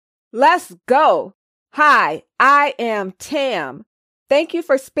Let's go. Hi, I am Tam. Thank you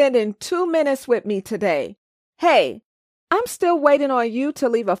for spending 2 minutes with me today. Hey, I'm still waiting on you to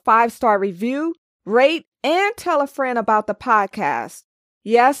leave a 5-star review, rate, and tell a friend about the podcast.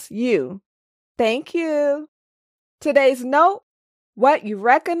 Yes, you. Thank you. Today's note, what you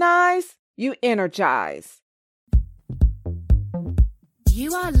recognize, you energize.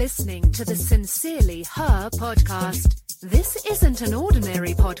 You are listening to the Sincerely Her podcast. This isn't an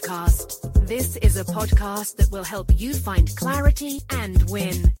ordinary podcast. This is a podcast that will help you find clarity and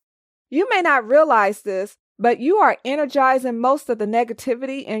win. You may not realize this, but you are energizing most of the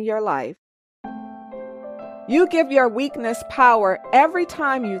negativity in your life. You give your weakness power every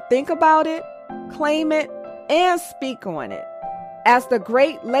time you think about it, claim it, and speak on it. As the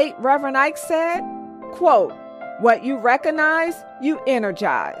great late Reverend Ike said, quote, "What you recognize, you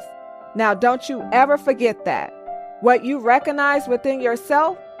energize." Now don't you ever forget that. What you recognize within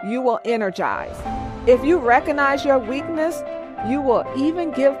yourself, you will energize. If you recognize your weakness, you will even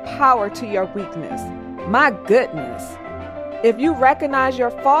give power to your weakness. My goodness. If you recognize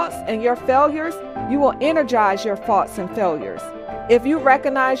your faults and your failures, you will energize your faults and failures. If you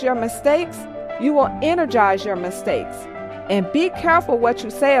recognize your mistakes, you will energize your mistakes. And be careful what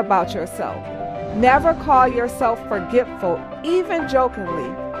you say about yourself. Never call yourself forgetful, even jokingly.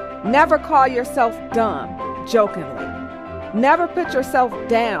 Never call yourself dumb, jokingly. Never put yourself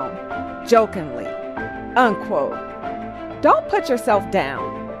down, jokingly. Unquote. Don't put yourself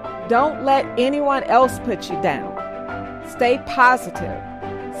down. Don't let anyone else put you down. Stay positive.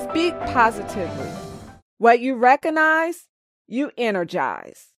 Speak positively. What you recognize, you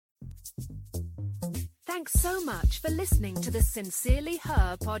energize. Thanks so much for listening to the Sincerely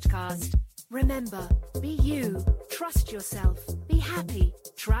Her podcast. Remember, be you, trust yourself, be happy,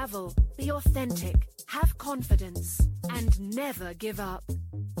 travel, be authentic, have confidence, and never give up.